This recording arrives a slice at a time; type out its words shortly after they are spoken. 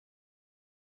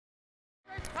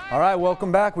All right,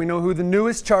 welcome back. We know who the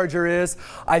newest Charger is.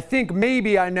 I think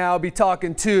maybe I now be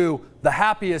talking to the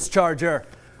happiest Charger,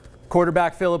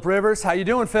 quarterback Philip Rivers. How you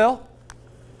doing, Phil?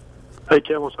 Hey,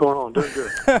 Ken, what's going on? Doing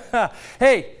good.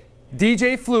 Hey,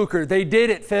 DJ Fluker, they did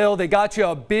it, Phil. They got you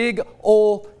a big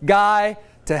old guy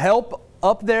to help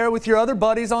up there with your other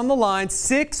buddies on the line.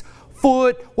 6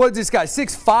 foot, what is this guy,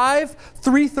 6'5",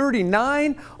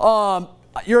 339?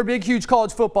 You're a big, huge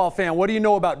college football fan. What do you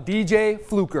know about DJ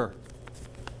Fluker?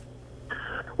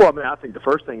 Well, I mean, I think the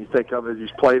first thing you think of is he's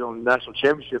played on national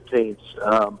championship teams.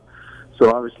 So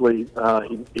obviously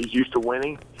he's used to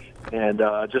winning, and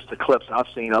just the clips I've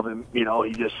seen of him, you know,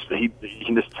 you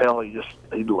can just tell he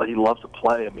loves to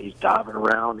play. I mean, he's diving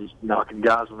around, he's knocking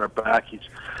guys on their back, he's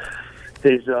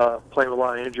playing with a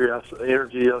lot of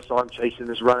energy. I saw him chasing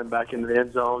this running back into the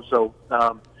end zone. So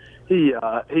he's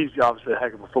obviously a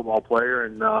heck of a football player,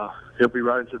 and he'll be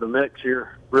right into the mix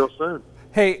here real soon.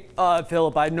 Hey,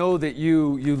 Philip, I know that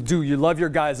you love your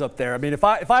guys up there. I mean, if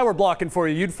I were blocking for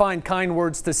you, you'd find kind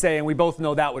words to say, and we both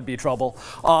know that would be trouble.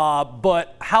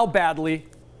 But how badly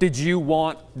did you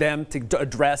want them to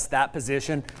address that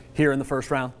position here in the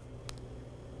first round?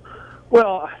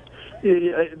 Well,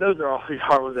 those are all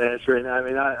hard ones to answer. And I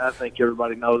mean, I think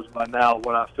everybody knows by now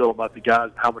what I feel about the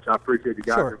guys, how much I appreciate the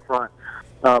guys in front.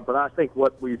 But I think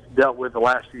what we've dealt with the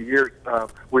last few years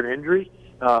with injury.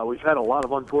 We've had a lot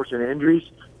of unfortunate injuries,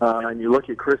 and you look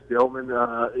at Chris Dillman,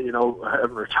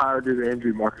 having retired due to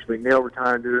injury, Marcus McNeil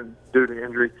retiring due to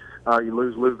injury. You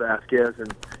lose Lou Vasquez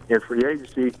in free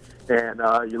agency, and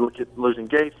you look at losing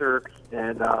Gaither,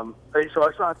 and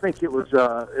so I think it was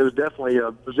definitely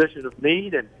a position of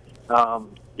need, and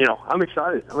I'm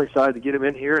excited. I'm excited to get him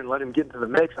in here and let him get into the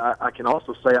mix. I can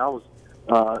also say I was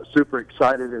super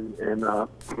excited and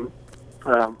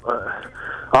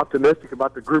optimistic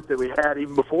about the group that we had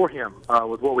even before him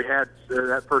with what we had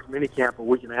that first mini camp a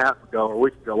week and a half ago or a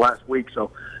week ago last week.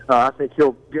 So I think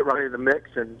he'll get right in the mix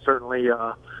and certainly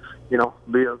be a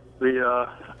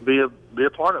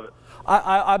part of it.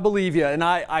 I believe you, and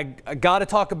I got to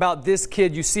talk about this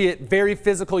kid. You see it very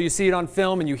physical. You see it on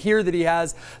film, and you hear that he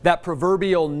has that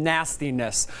proverbial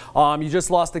nastiness. You just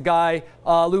lost a guy.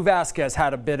 Lou Vasquez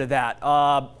had a bit of that.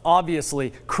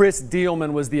 Obviously, Chris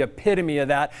Dillman was the epitome of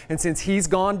that, and since he's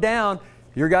gone down,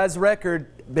 your guys' record,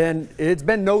 it's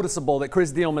been noticeable that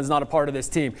Chris Dillman is not a part of this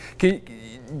team.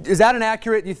 Is that an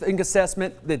accurate, you think,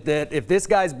 assessment that if this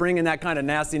guy's bringing that kind of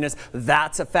nastiness,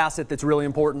 that's a facet that's really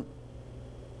important?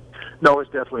 No,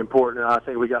 it's definitely important. I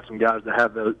think we got some guys that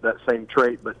have that same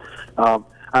trait. But,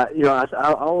 I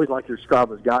always like to describe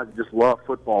them as guys that just love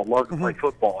football, love to play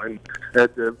football. And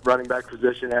at the running back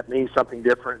position, that means something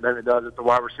different than it does at the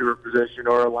wide receiver position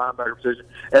or a linebacker position.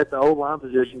 At the O-line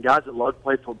position, guys that love to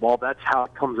play football, that's how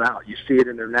it comes out. You see it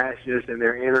in their nastiness and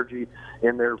their energy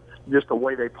and their just the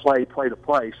way they play to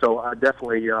play. So I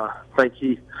definitely think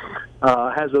he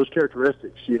has those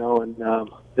characteristics, and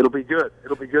it'll be good.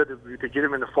 It'll be good to get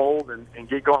him in the fold and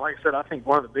get going. Like I said, I think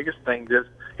one of the biggest things is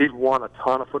he's won a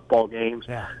ton of football games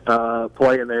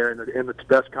playing there in the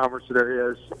best conference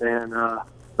there is, and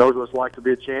those of us like to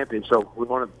be a champion. So we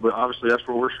want to. Obviously, that's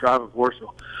what we're striving for.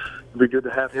 So it'll be good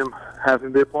to have him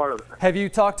be a part of it. Have you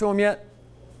talked to him yet?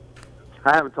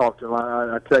 I haven't talked to him.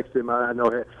 I texted him. I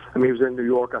know. I mean, he was in New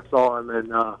York. I saw him,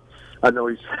 and I know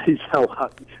he's got a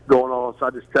lot going on. So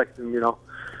I just texted him.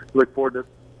 Look forward to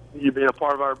you being a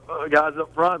part of our guys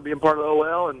up front, being part of the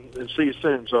OL, and see you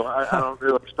soon. So I don't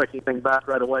really expect anything back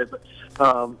right away. But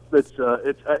it's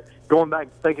going back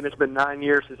thinking it's been 9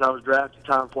 years since I was drafted.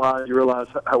 Time flies. You realize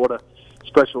what a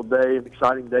special day and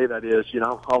exciting day that is.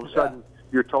 All of a sudden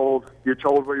you're told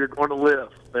where you're going to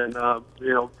live, and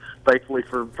thankfully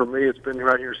for me, it's been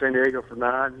right here in San Diego for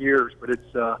 9 years. But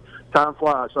it's time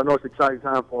flies. So I know it's an exciting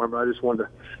time for him. But I just wanted to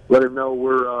let him know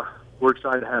we're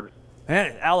excited to have it.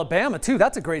 Man, Alabama, too.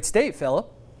 That's a great state, Philip.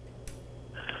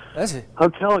 That's it.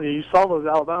 I'm telling you, you saw those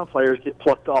Alabama players get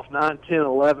plucked off 9, 10,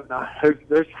 11.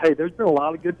 There's been a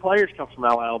lot of good players come from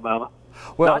Alabama.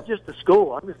 Well, not just the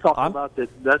school. I'm just talking about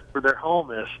that's where their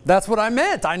home is. That's what I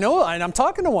meant. I know, and I'm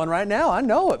talking to one right now. I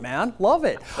know it, man. Love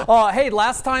it. Hey,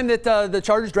 last time that the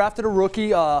Chargers drafted a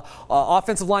rookie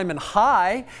offensive lineman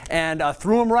high and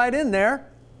threw him right in there,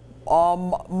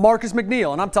 Marcus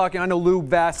McNeil, and I know Lou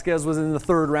Vasquez was in the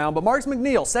 3rd round, but Marcus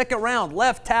McNeil, 2nd round,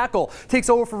 left tackle, takes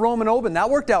over for Roman Oben.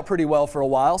 That worked out pretty well for a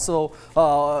while, so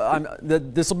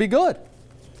this will be good.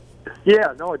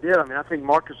 Yeah, no, it did. I mean, I think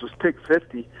Marcus was picked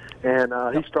 50, and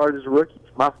he started as a rookie.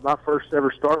 My first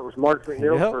ever start was Marcus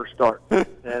McNeil's first start,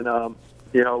 and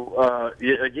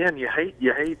again, you hate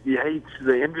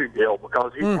the injury deal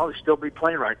because he'd probably still be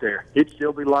playing right there. He'd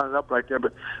still be lining up right there.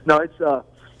 But no, it's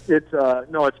It's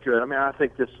no, it's good. I mean, I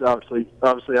think this obviously, I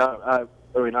obviously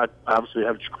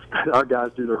have our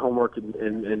guys do their homework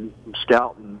and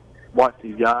scout and watch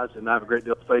these guys, and I have a great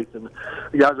deal of faith in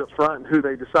the guys up front and who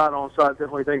they decide on. So I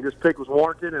definitely think this pick was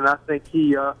warranted, and I think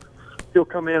he'll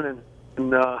come in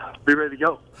and be ready to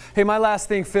go. Hey, my last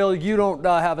thing, Phil, you don't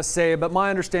have a say, but my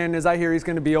understanding is I hear he's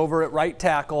going to be over at right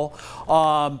tackle,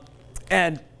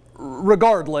 and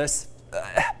regardless,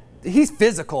 he's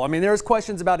physical. I mean, there's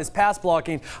questions about his pass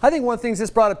blocking. I think one of the things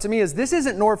this brought up to me is this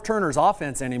isn't Norv Turner's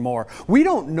offense anymore. We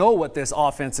don't know what this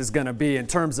offense is going to be in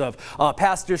terms of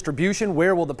pass distribution.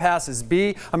 Where will the passes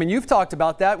be? I mean, you've talked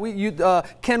about that.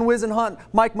 Ken Wisenhunt,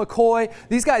 Mike McCoy,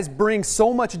 these guys bring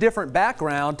so much different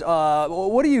background.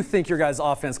 What do you think your guys'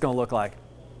 offense is going to look like?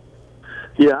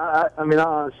 Yeah, I mean, I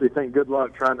honestly think good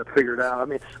luck trying to figure it out. I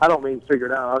mean, I don't mean figure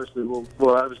it out. Obviously,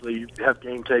 we'll obviously have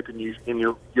game tape and you'll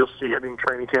see it in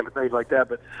training camp and things like that.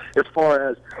 But as far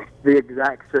as the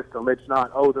exact system, it's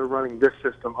not, oh, they're running this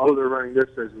system, oh, they're running this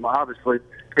system. Obviously,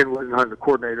 Ken Wisenhunt, the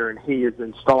coordinator, and he is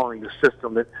installing the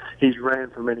system that he's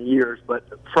ran for many years. But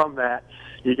from that,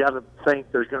 you got to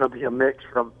think there's going to be a mix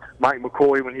from Mike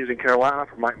McCoy when he was in Carolina,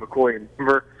 from Mike McCoy in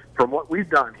Denver, from what we've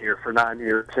done here for 9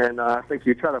 years. And I think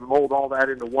you try to mold all that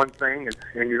into one thing,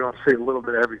 and you're going to see a little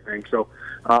bit of everything. So,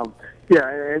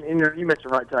 yeah, and you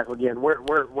mentioned right tackle again. Where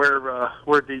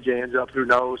DJ ends up, who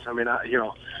knows? I mean,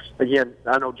 again,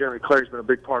 I know Jeremy Clary's been a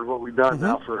big part of what we've done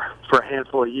now for a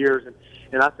handful of years,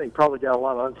 and I think probably got a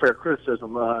lot of unfair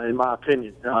criticism, in my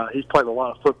opinion. He's played a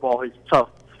lot of football. He's a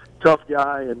tough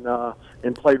guy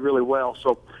and played really well.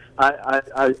 So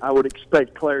I would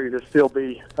expect Clary to still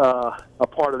be a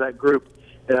part of that group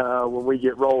when we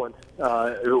get rolling.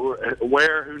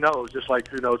 Where, who knows? Just like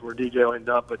who knows where DJ will end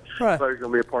up, but Clary's going to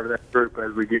be a part of that group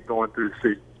as we get going through the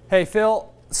season. Hey,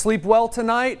 Phil, sleep well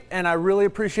tonight, and I really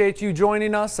appreciate you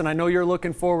joining us, and I know you're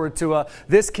looking forward to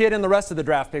this kid and the rest of the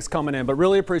draft picks coming in, but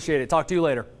really appreciate it. Talk to you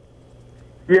later.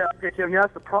 Yeah, okay, Tim. Yeah,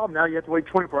 that's the problem. Now you have to wait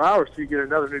 24 hours till you get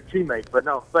another new teammate. But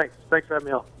no, thanks. Thanks for having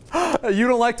me on. You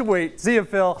don't like to wait. See you,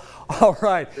 Phil. All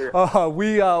right.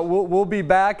 We'll be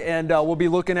back, and we'll be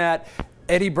looking at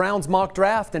Eddie Brown's mock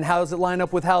draft and how does it line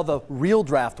up with how the real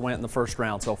draft went in the first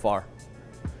round so far.